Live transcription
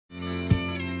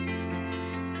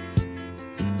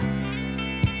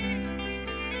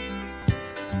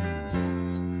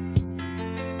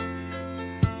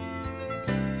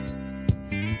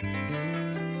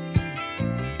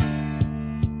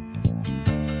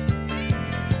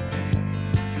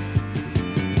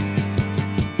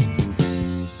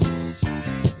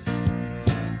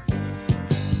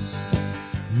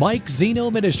Mike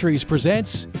Zeno Ministries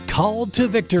presents Called to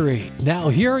Victory. Now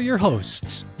here are your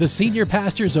hosts, the senior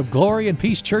pastors of Glory and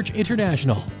Peace Church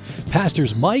International,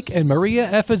 Pastors Mike and Maria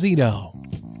Efezino.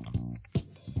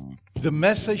 The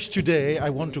message today I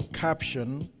want to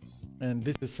caption, and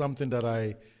this is something that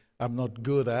I am not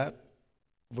good at,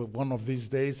 but one of these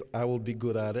days I will be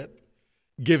good at it.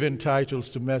 Giving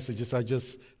titles to messages,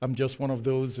 I'm just one of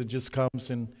those that just comes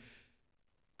and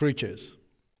preaches.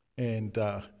 And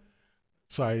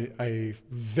so I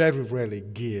very rarely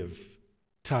give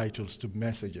titles to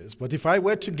messages. But if I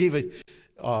were to give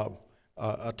a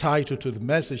title to the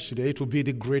message today, it would be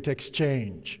The Great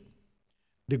Exchange.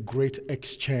 The Great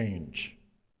Exchange.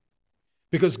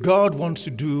 Because God wants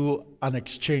to do an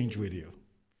exchange with you.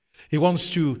 He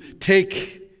wants to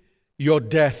take your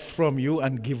death from you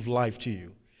and give life to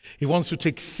you. He wants to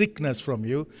take sickness from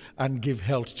you and give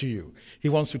health to you. He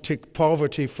wants to take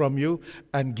poverty from you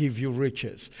and give you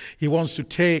riches. He wants to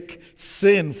take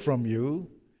sin from you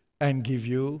and give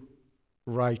you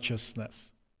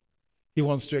righteousness. He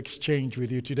wants to exchange with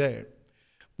you today.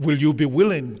 Will you be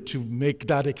willing to make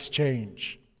that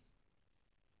exchange?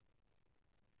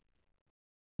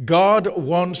 God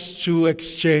wants to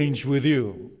exchange with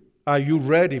you. Are you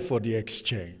ready for the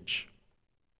exchange?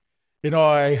 You know,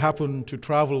 I happen to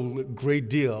travel a great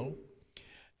deal,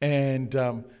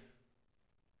 and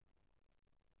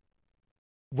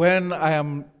when I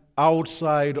am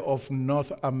outside of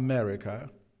North America,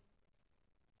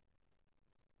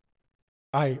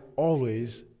 I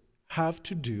always have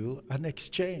to do an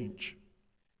exchange,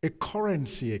 a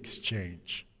currency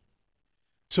exchange,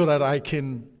 so that I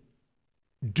can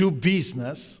do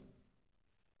business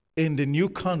in the new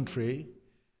country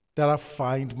that I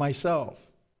find myself.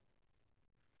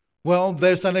 Well,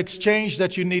 there's an exchange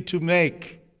that you need to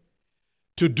make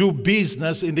to do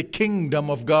business in the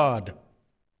kingdom of God.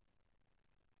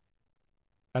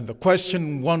 And the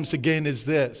question once again is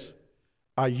this: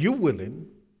 are you willing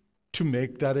to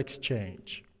make that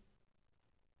exchange?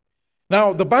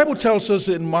 Now, the Bible tells us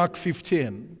in Mark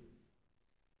 15,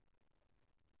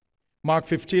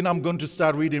 I'm going to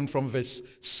start reading from verse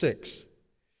 6.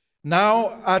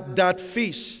 Now at that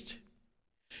feast,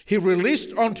 he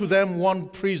released unto them one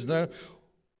prisoner,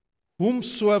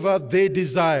 whomsoever they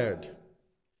desired.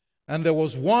 And there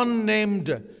was one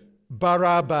named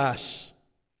Barabbas,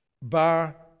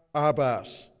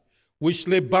 which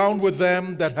lay bound with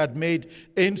them that had made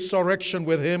insurrection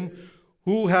with him,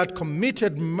 who had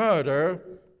committed murder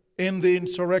in the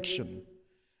insurrection.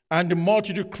 And the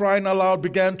multitude crying aloud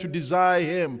began to desire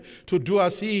him to do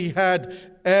as he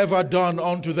had ever done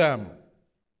unto them.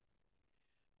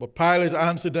 But Pilate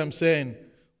answered them, saying,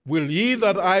 Will ye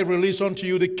that I release unto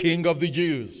you the King of the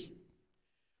Jews?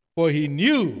 For he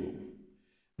knew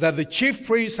that the chief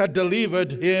priests had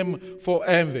delivered him for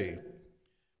envy.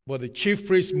 But the chief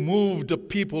priests moved the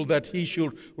people that he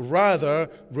should rather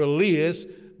release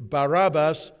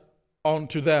Barabbas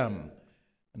unto them.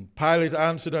 And Pilate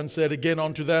answered and said again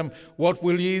unto them, What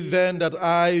will ye then that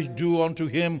I do unto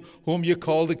him whom ye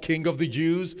call the King of the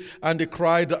Jews? And they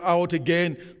cried out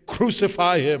again,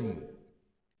 Crucify him.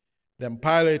 Then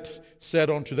Pilate said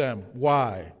unto them,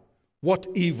 Why? What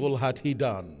evil had he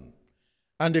done?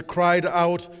 And they cried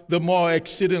out the more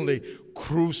exceedingly,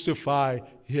 Crucify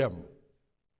him.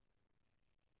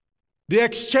 The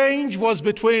exchange was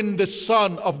between the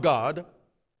Son of God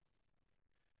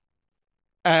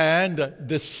and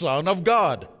the Son of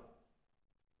God.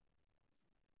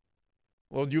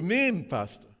 What do you mean,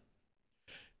 Pastor?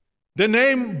 The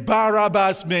name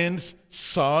Barabbas means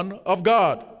Son of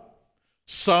God,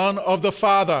 Son of the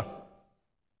Father.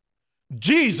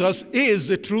 Jesus is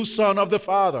the true Son of the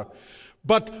Father.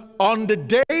 But on the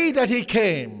day that he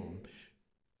came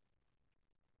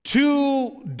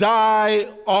to die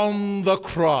on the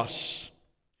cross,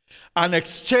 an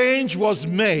exchange was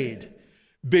made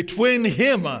between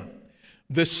him,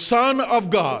 the Son of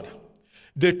God,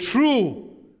 the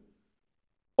true,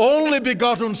 only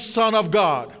begotten Son of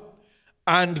God,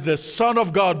 and the Son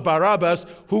of God, Barabbas,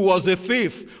 who was a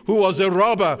thief, who was a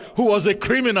robber, who was a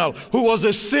criminal, who was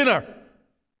a sinner.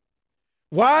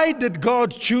 Why did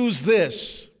God choose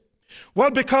this?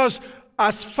 Well, because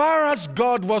as far as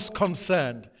God was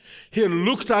concerned, he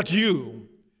looked at you,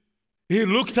 he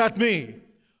looked at me,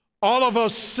 all of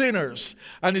us sinners,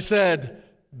 and he said,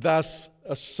 That's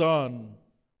a son.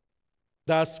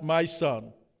 That's my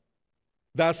son.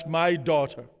 That's my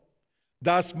daughter.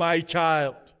 That's my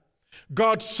child.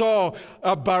 God saw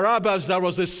a Barabbas that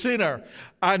was a sinner,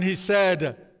 and he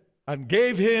said, and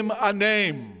gave him a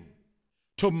name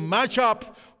to match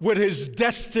up with his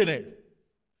destiny.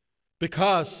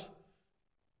 Because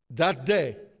that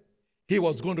day he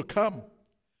was going to come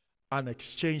and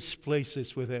exchanged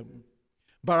places with him.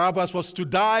 Barabbas was to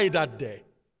die that day.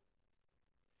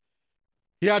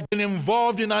 He had been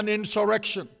involved in an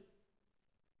insurrection.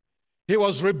 He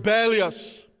was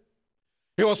rebellious.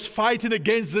 He was fighting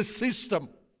against the system.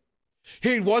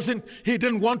 He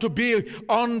didn't want to be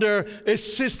under a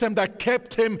system that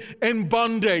kept him in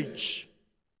bondage.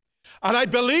 And I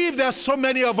believe there are so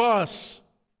many of us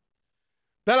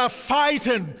that are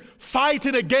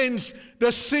fighting against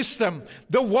the system,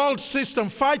 the world system,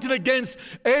 fighting against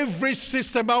every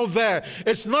system out there.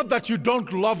 It's not that you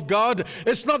don't love God.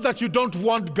 It's not that you don't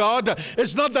want God.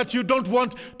 It's not that you don't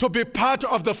want to be part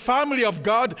of the family of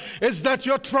God. It's that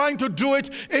you're trying to do it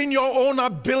in your own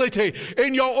ability,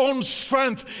 in your own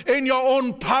strength, in your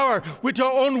own power, with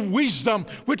your own wisdom,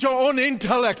 with your own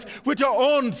intellect, with your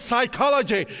own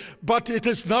psychology. But it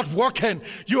is not working.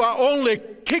 You are only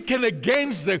kicking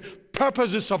against the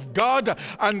purposes of God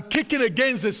and kicking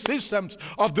against the systems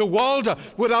of the world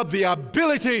without the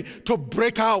ability to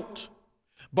break out.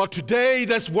 But today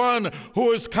there's one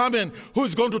who is coming, who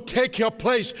is going to take your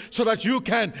place so that you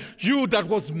that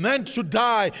was meant to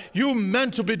die, you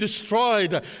meant to be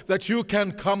destroyed, that you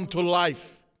can come to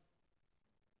life.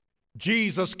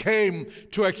 Jesus came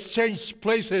to exchange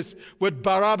places with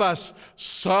Barabbas,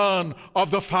 son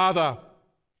of the Father.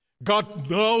 God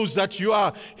knows that you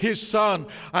are his son,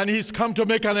 and he's come to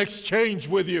make an exchange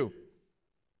with you.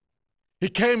 He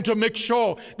came to make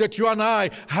sure that you and I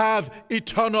have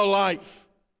eternal life.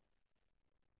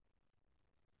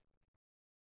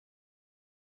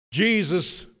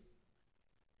 Jesus,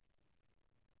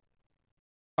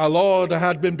 our Lord,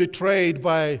 had been betrayed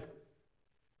by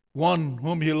one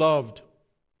whom he loved,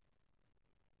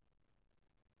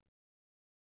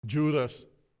 Judas.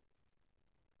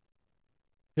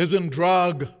 He's been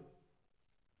dragged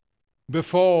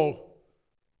before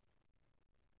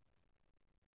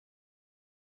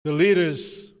the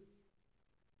leaders,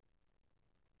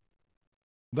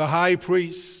 the high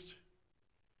priest.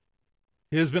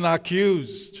 He has been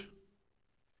accused.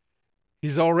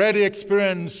 He's already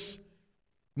experienced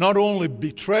not only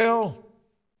betrayal,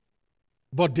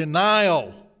 but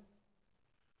denial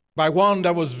by one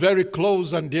that was very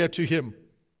close and dear to him.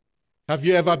 Have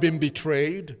you ever been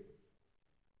betrayed?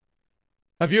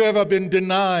 Have you ever been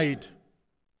denied?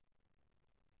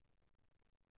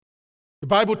 The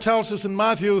Bible tells us in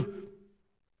Matthew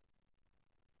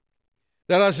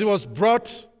that as he was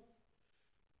brought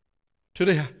to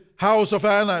the house of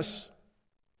Annas,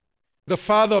 the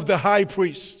father of the high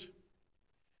priest,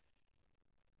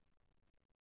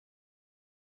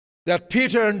 that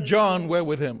Peter and John were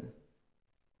with him.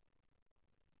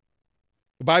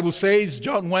 The Bible says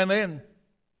John went in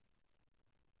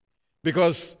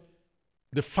because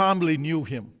the family knew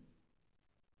him.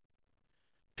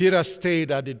 Peter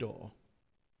stayed at the door.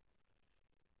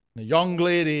 The young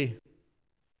lady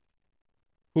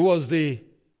who was the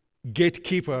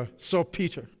gatekeeper saw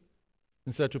Peter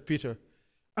and said to Peter,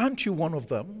 "Aren't you one of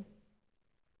them?"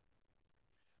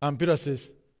 And Peter says,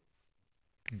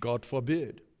 "God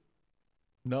forbid.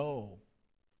 No,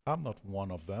 I'm not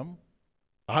one of them.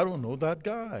 I don't know that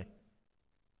guy."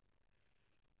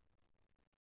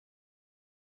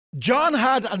 John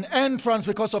had an entrance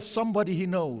because of somebody he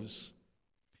knows.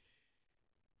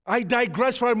 I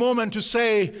digress for a moment to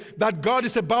say that God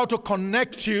is about to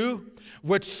connect you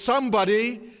with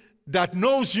somebody that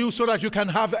knows you so that you can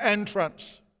have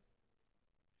entrance.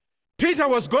 Peter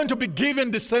was going to be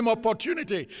given the same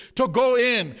opportunity to go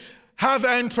in, have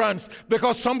entrance,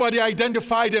 because somebody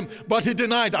identified him, but he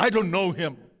denied, "I don't know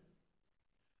him."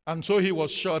 And so he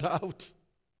was shut out.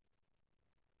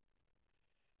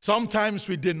 Sometimes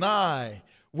we deny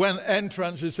when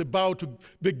entrance is about to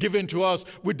be given to us.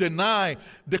 We deny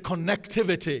the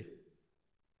connectivity.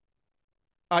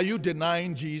 Are you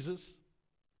denying Jesus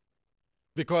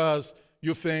because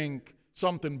you think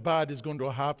something bad is going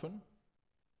to happen?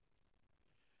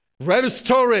 Read a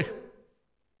story,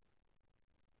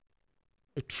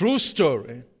 a true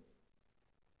story.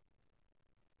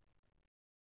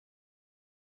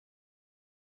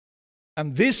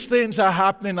 And these things are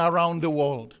happening around the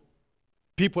world.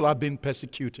 People are being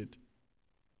persecuted.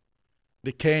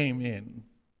 They came in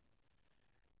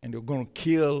and they're going to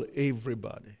kill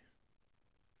everybody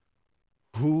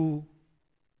who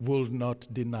will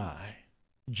not deny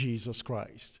Jesus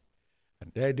Christ.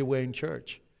 And there they were in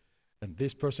church. And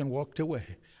this person walked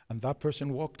away. And that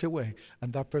person walked away.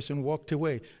 And that person walked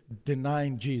away,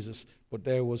 denying Jesus. But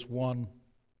there was one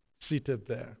seated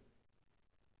there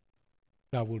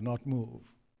that will not move.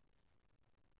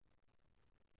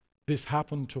 This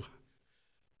happened to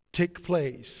take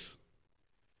place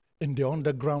in the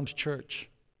underground church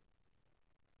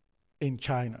in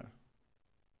China.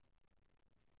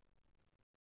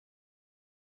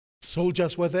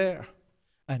 soldiers were there,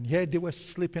 and yet they were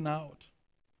sleeping out.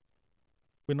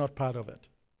 We're not part of it.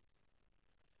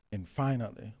 And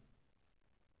finally,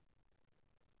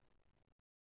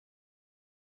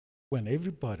 when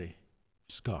everybody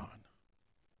is gone,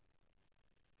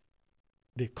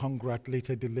 they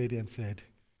congratulated the lady and said,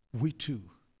 we too,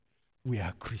 we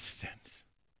are Christians.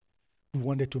 We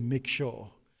wanted to make sure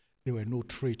there were no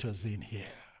traitors in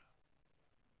here.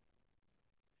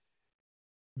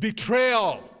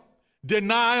 Betrayal,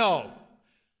 denial.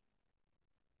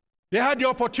 They had the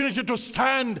opportunity to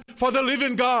stand for the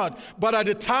living God, but at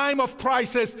the time of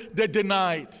crisis, they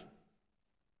denied.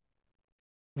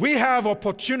 We have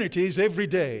opportunities every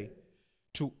day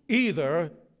to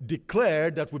either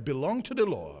declare that we belong to the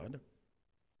Lord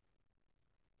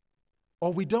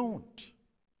or we don't.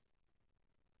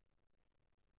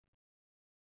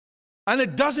 And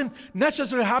it doesn't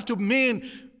necessarily have to mean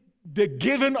the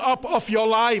giving up of your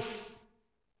life.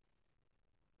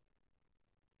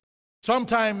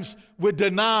 Sometimes we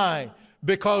deny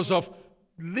because of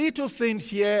little things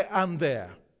here and there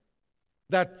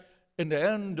that in the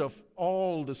end of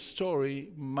all the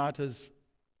story matters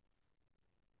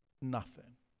nothing.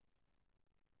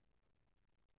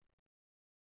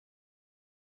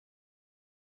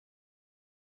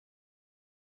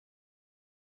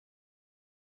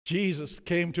 Jesus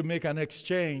came to make an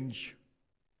exchange.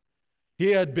 He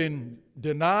had been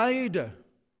denied.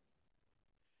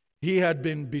 He had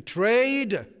been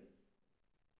betrayed.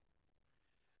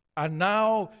 And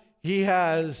now he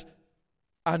has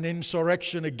an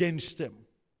insurrection against him.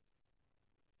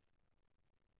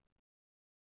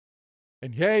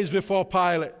 And here he's before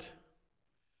Pilate.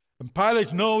 And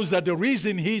Pilate knows that the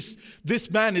reason this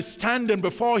man is standing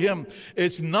before him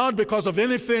is not because of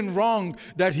anything wrong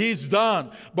that he's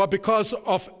done, but because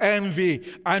of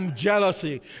envy and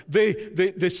jealousy.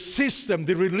 The system,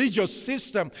 the religious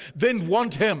system, didn't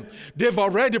want him. They've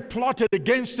already plotted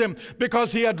against him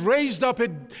because he had raised up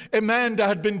a man that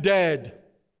had been dead,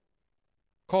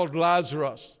 called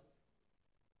Lazarus.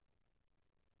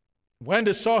 When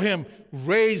they saw him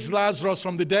raise Lazarus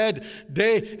from the dead,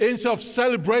 they, instead of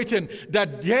celebrating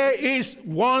that there is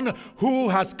one who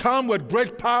has come with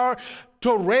great power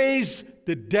to raise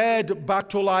the dead back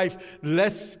to life,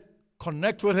 let's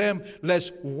connect with him,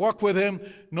 let's work with him.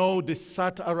 No, they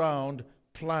sat around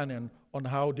planning on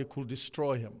how they could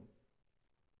destroy him.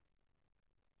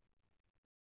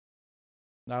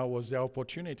 Now was their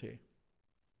opportunity.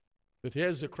 But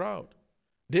here's the crowd.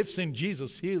 They've seen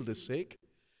Jesus heal the sick.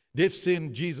 They've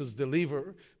seen Jesus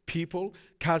deliver people,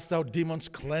 cast out demons,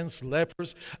 cleanse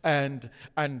lepers, and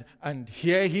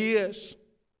here he is.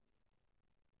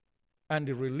 And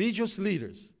the religious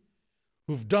leaders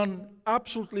who've done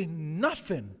absolutely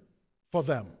nothing for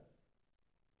them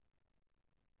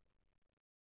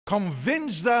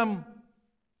convince them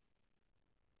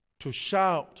to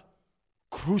shout,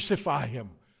 "Crucify him,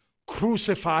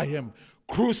 crucify him,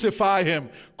 crucify him,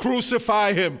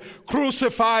 crucify him,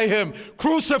 crucify him,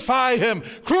 crucify him,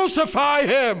 crucify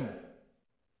him."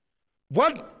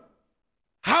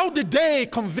 How did they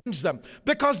convince them?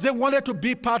 Because they wanted to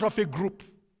be part of a group.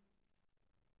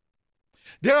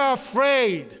 They are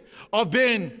afraid of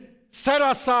being set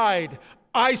aside,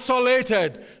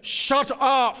 isolated, shut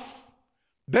off.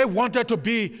 They wanted to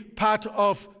be part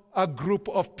of a group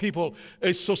of people,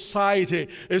 a society,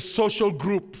 a social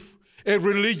group, a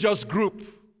religious group.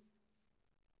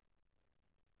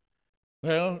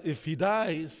 Well, if he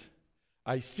dies,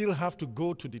 I still have to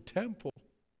go to the temple.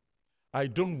 I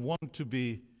don't want to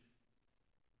be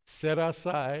set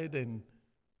aside.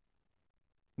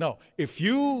 No, if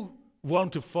you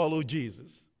want to follow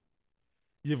Jesus,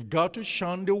 you've got to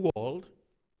shun the world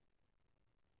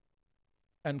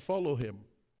and follow him.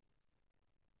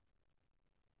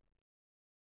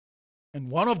 And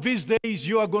one of these days,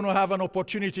 you are going to have an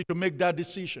opportunity to make that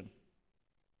decision.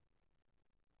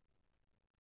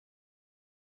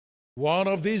 One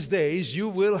of these days, you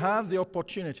will have the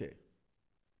opportunity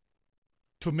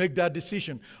to make that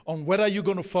decision on whether you're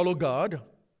going to follow God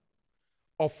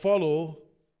or follow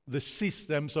the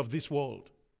systems of this world.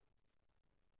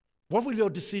 What will your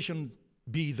decision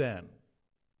be then?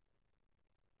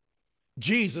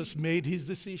 Jesus made his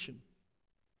decision.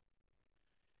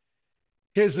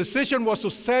 His decision was to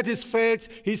set his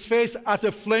face as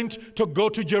a flint to go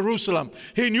to Jerusalem.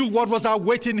 He knew what was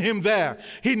awaiting him there.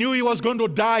 He knew he was going to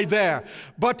die there.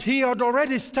 But he had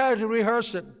already started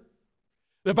rehearsing.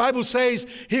 The Bible says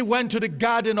he went to the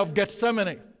Garden of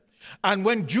Gethsemane. And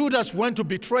when Judas went to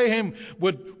betray him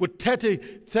with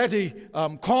 30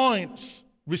 coins,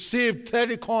 received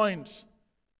 30 coins,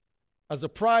 As a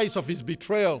price of his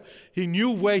betrayal, he knew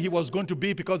where he was going to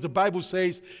be because the Bible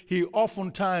says he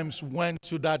oftentimes went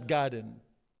to that garden.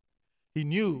 He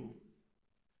knew,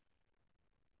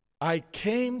 I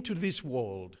came to this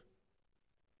world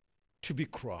to be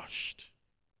crushed,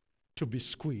 to be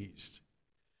squeezed.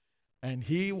 And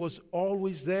he was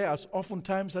always there. As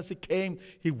oftentimes as he came,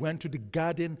 he went to the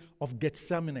Garden of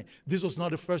Gethsemane. This was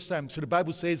not the first time. So the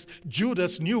Bible says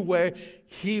Judas knew where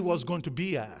he was going to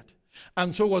be at,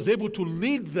 and so was able to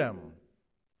lead them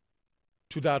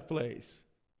to that place.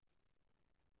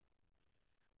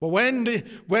 But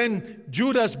when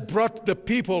Judas brought the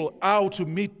people out to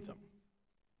meet them,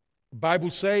 the Bible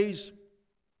says,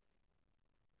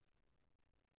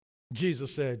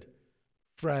 Jesus said,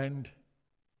 friend,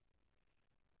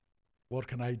 what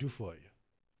can I do for you?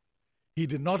 He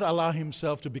did not allow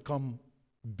himself to become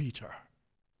bitter.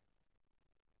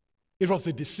 It was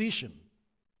a decision.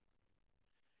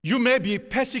 You may be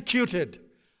persecuted,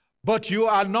 but you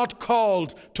are not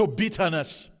called to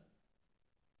bitterness.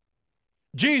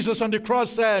 Jesus on the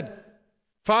cross said,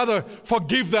 Father,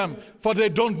 forgive them, for they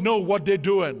don't know what they're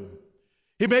doing.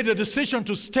 He made a decision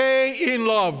to stay in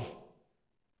love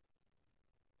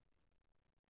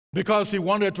because he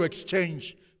wanted to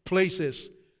exchange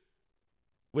places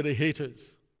with the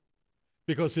haters,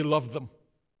 because he loved them.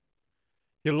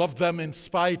 He loved them in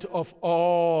spite of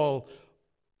all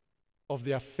of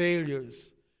their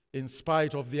failures, in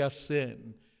spite of their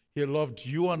sin. He loved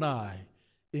you and I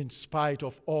in spite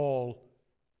of all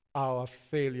our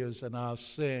failures and our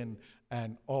sin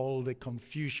and all the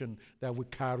confusion that we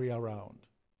carry around.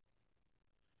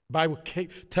 The Bible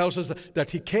tells us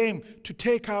that he came to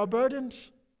take our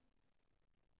burdens.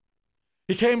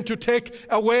 He came to take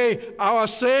away our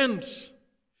sins.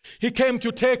 He came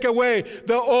to take away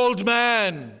the old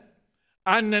man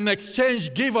and in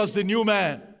exchange give us the new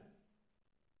man,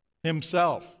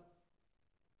 himself.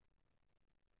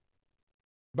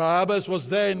 Barabbas was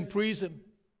there in prison.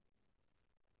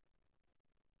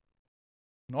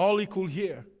 And all he could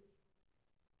hear,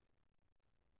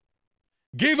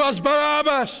 give us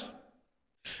Barabbas!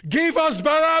 Give us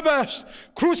Barabbas!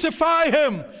 Crucify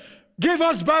him! Give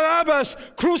us Barabbas,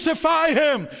 crucify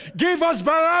him. Give us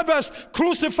Barabbas,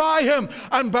 crucify him.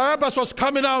 And Barabbas was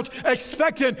coming out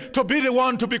expecting to be the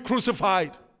one to be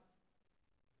crucified.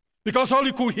 Because all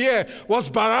he could hear was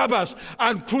Barabbas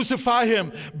and crucify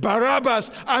him. Barabbas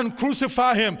and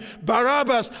crucify him.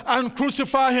 Barabbas and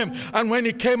crucify him. And when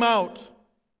he came out,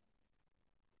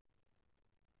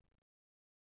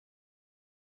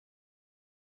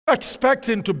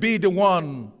 expecting to be the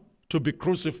one to be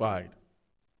crucified,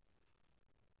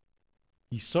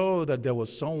 he saw that there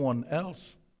was someone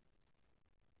else.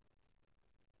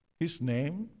 His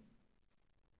name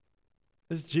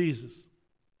is Jesus.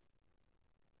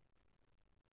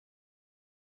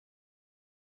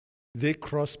 They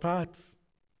cross paths.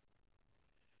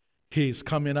 He is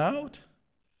coming out,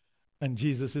 and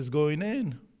Jesus is going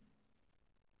in.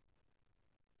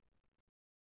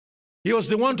 He was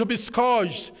the one to be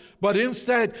scourged, but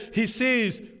instead he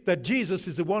sees that Jesus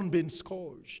is the one being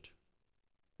scourged,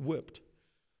 whipped.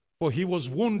 For he was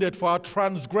wounded for our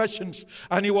transgressions,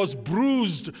 and he was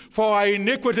bruised for our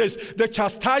iniquities. The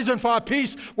chastisement for our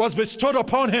peace was bestowed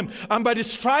upon him, and by the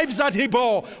stripes that he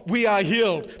bore, we are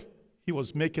healed. He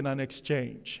was making an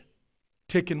exchange,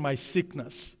 taking my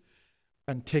sickness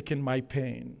and taking my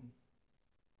pain,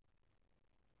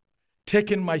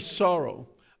 taking my sorrow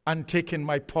and taking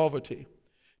my poverty,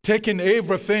 taking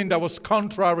everything that was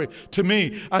contrary to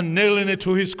me and nailing it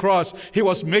to his cross. He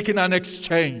was making an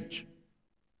exchange.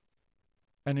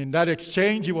 And in that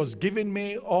exchange, he was giving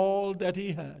me all that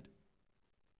he had.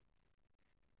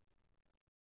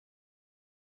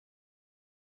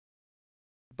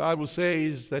 The Bible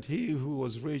says that he who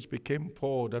was rich became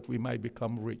poor that we might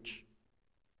become rich.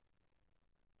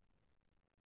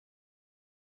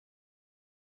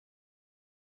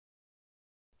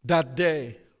 That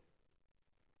day,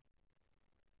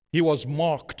 he was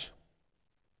mocked.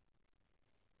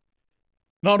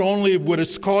 Not only with the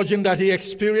scourging that he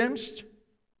experienced,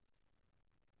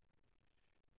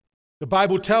 the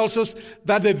Bible tells us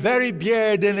that the very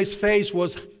beard in his face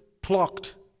was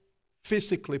plucked,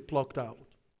 physically plucked out.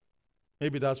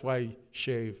 Maybe that's why he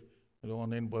shaved. I don't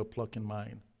want anybody plucking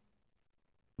mine.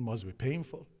 It must be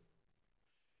painful.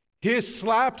 He is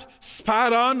slapped,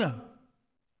 spat on.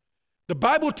 The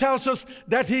Bible tells us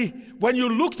that when you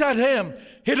looked at him,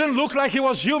 he didn't look like he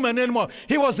was human anymore.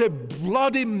 He was a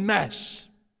bloody mess.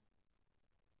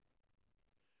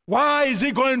 Why is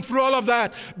he going through all of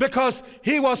that? Because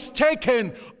he was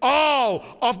taking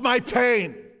all of my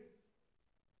pain,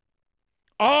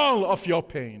 all of your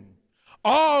pain,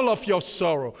 all of your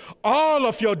sorrow, all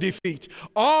of your defeat,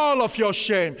 all of your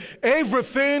shame,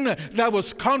 everything that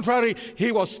was contrary,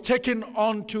 he was taking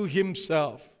onto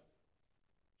himself.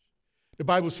 The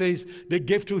Bible says they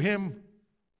gave to him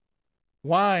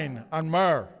wine and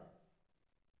myrrh,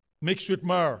 mixed with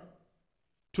myrrh,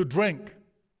 to drink.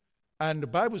 And the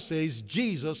Bible says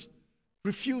Jesus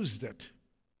refused it.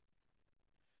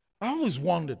 I always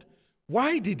wondered,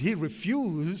 why did he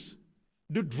refuse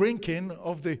the drinking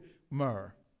of the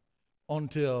myrrh?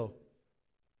 Until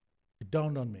it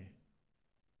dawned on me.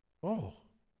 Oh,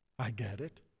 I get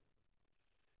it.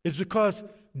 It's because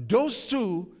those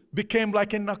two became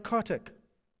like a narcotic.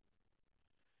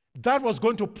 That was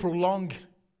going to prolong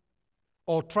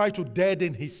or try to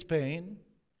deaden his pain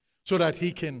so that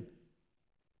he can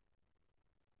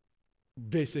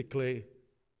basically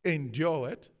endure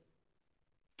it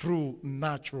through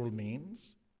natural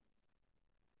means.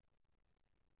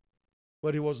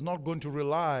 But he was not going to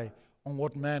rely on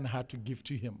what man had to give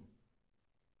to him.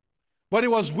 But he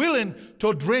was willing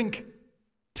to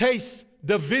taste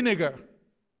the vinegar,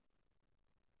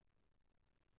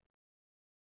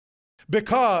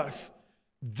 because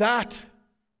that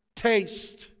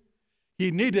taste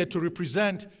he needed to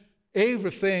represent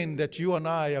everything that you and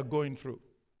I are going through.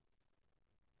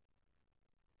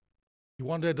 He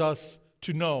wanted us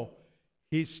to know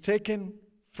he's taken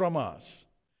from us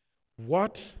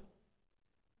what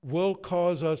will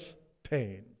cause us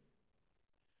pain.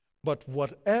 But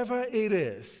whatever it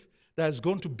is that's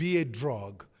going to be a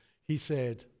drug, he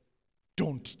said,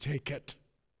 don't take it.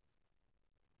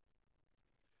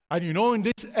 And you know, in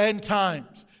these end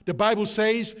times, the Bible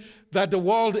says that the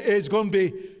world is going to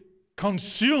be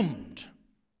consumed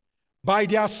by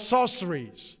their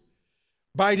sorceries,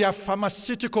 by their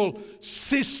pharmaceutical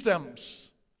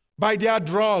systems, by their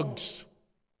drugs.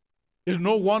 It's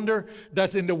no wonder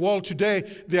that in the world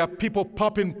today, there are people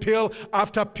popping pill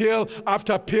after pill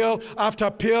after pill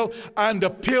after pill, and the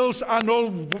pills are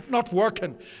not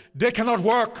working. They cannot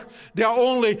work. They are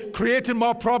only creating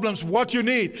more problems. What you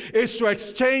need is to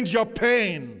exchange your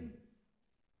pain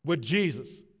with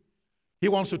Jesus. He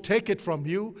wants to take it from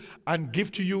you and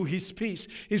give to you his peace.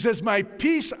 He says, my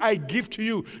peace I give to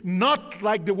you, not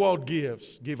like the world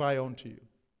gives, give I unto you.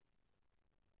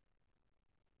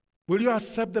 Will you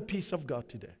accept the peace of God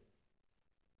today?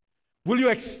 Will you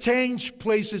exchange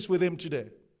places with him today?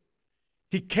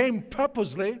 He came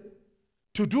purposely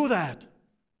to do that.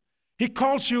 He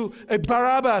calls you a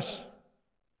Barabbas,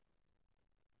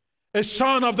 a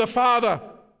son of the Father.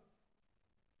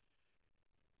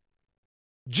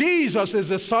 Jesus is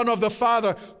the Son of the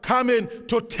Father coming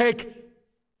to take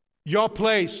your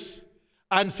place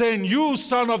and saying, you,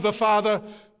 Son of the Father,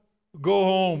 go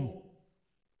home.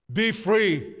 Be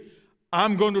free.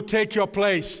 I'm going to take your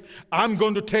place. I'm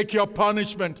going to take your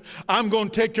punishment. I'm going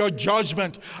to take your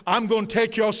judgment. I'm going to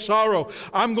take your sorrow.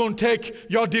 I'm going to take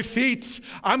your defeats.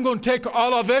 I'm going to take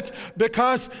all of it,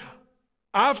 because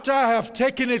after I have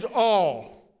taken it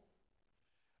all,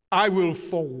 I will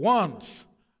for once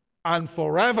and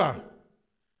forever,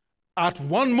 at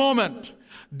one moment,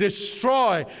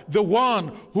 destroy the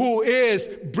one who is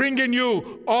bringing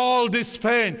you all this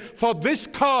pain. For this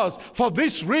cause, for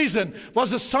this reason,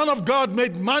 was the Son of God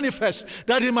made manifest,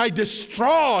 that he might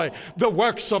destroy the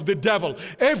works of the devil.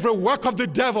 Every work of the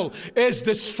devil is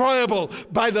destroyable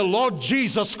by the Lord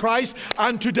Jesus Christ,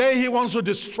 and today he wants to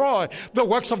destroy the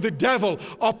works of the devil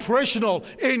operational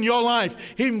in your life.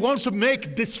 He wants to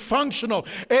make dysfunctional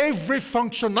every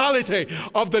functionality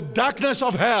of the darkness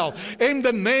of hell in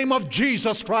the name of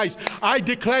Jesus Christ. I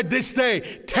declare this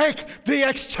day, take the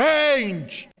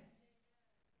exchange.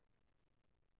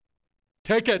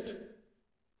 Take it.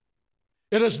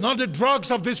 It is not the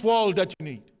drugs of this world that you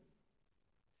need.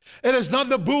 It is not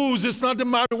the booze, it's not the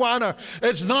marijuana,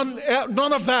 it's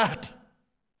none of that.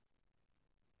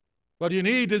 What you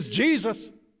need is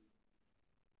Jesus.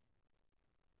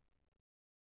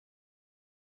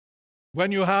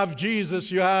 When you have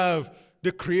Jesus, you have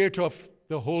the creator of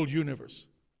the whole universe.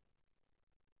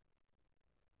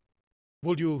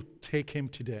 Will you take him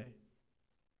today?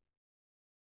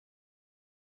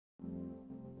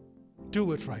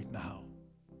 Do it right now.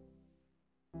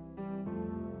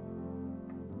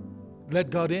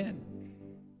 Let God in.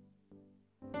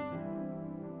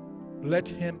 Let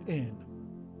him in.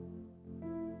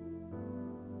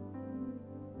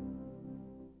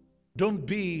 Don't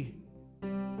be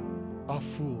a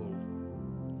fool.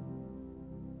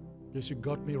 Yes, you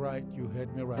got me right. You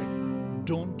heard me right.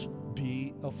 Don't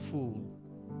be a fool.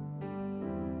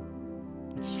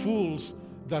 It's fools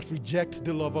that reject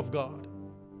the love of God.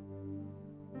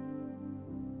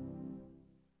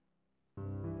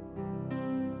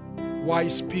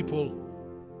 Wise people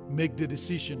make the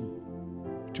decision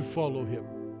to follow him.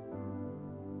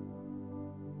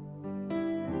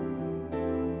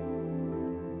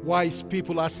 Wise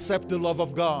people accept the love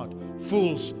of God.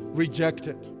 Fools reject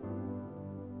it.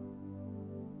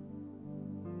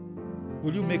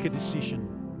 Will you make a decision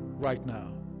right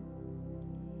now?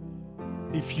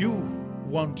 If you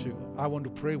want to, I want to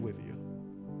pray with you.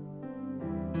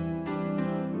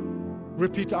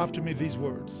 Repeat after me these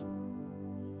words.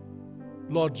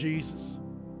 Lord Jesus,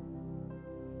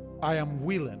 I am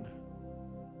willing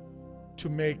to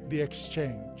make the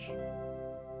exchange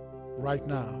right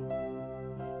now.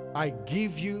 I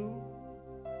give you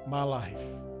my life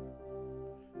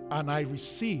and I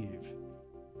receive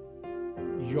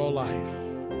your life.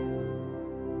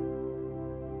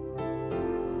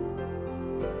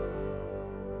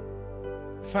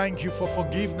 Thank you for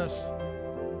forgiveness.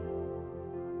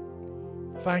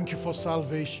 Thank you for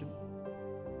salvation.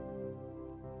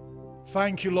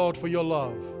 Thank you, Lord, for your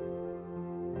love.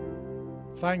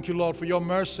 Thank you, Lord, for your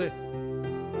mercy.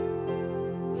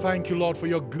 Thank you, Lord, for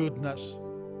your goodness.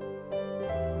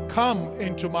 Come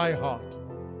into my heart.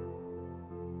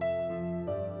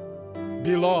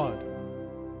 Be Lord,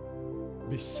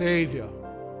 be Savior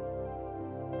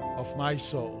of my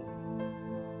soul.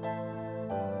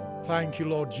 Thank you,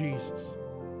 Lord Jesus.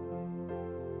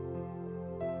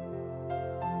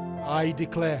 I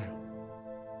declare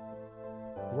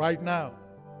right now,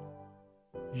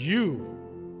 you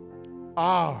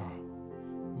are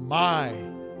my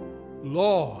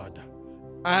Lord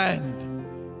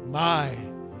and my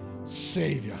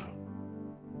Savior.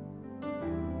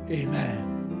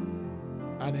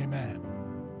 Amen and amen.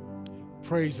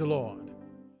 Praise the Lord.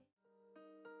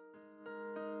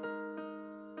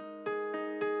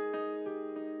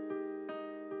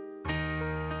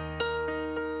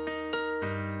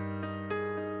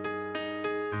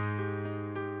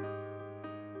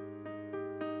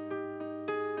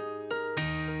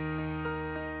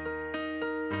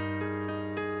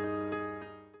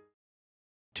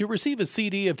 To receive a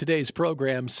CD of today's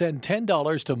program, send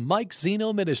 $10 to Mike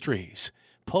Zeno Ministries,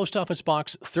 Post Office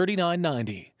Box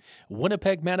 3990,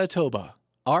 Winnipeg, Manitoba,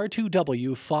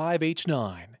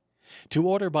 R2W5H9. To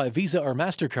order by Visa or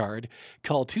MasterCard,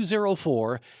 call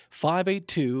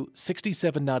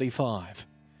 204-582-6795.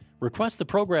 Request the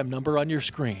program number on your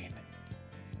screen.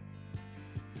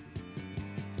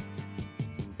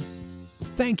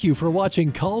 Thank you for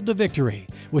watching Called to Victory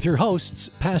with your hosts,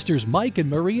 Pastors Mike and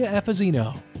Maria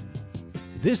Efazino.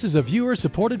 This is a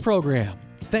viewer-supported program.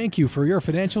 Thank you for your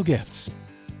financial gifts.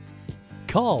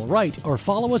 Call, write, or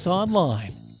follow us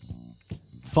online.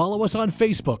 Follow us on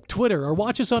Facebook, Twitter, or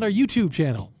watch us on our YouTube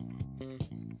channel.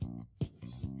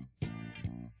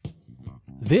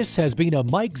 This has been a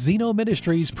Mike Zeno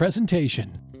Ministries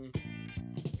presentation.